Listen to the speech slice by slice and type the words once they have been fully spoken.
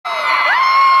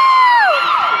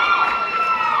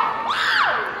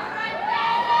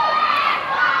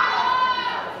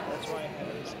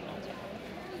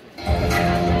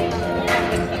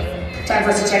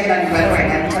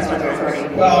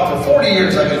many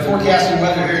years I've been forecasting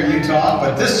weather here in Utah,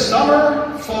 but this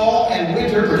summer, fall, and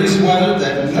winter produce weather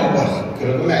that nobody could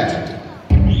have imagined.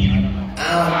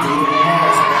 I don't do the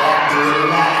most, but I do it a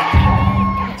lot.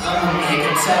 I'ma make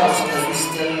a toast, cause we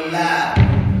still alive.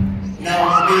 Now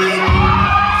I'm big,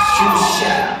 shoot a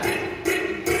shot.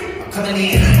 I'm coming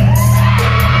in.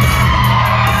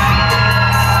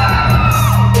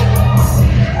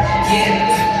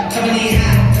 Yeah, coming in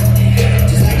hot.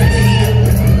 Just like the heater.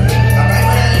 Alright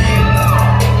when I land,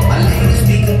 my lane is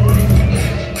speaker.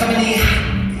 Coming in hot.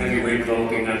 Heavyweight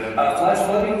developing flash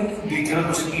flooding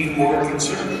becomes even more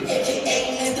concerning.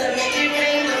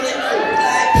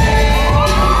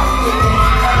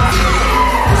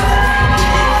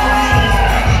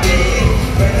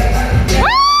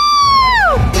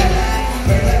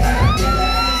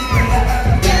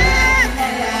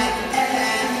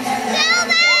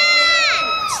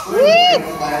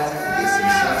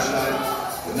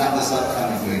 But not this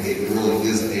upcoming week. It really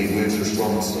is a winter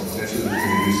storm, so potentially we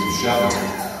can do some shoveling.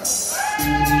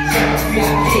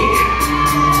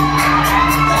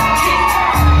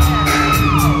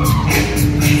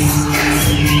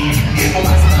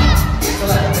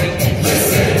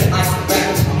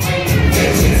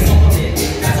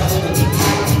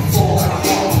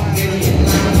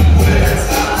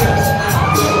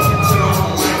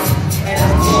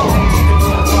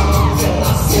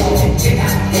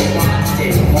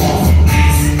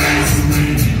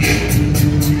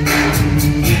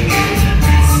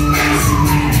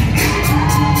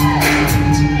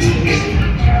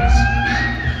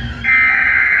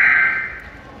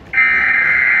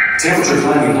 Temperature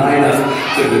climbing high enough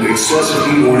that an excessive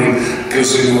heat warning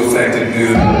goes into effect at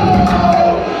noon.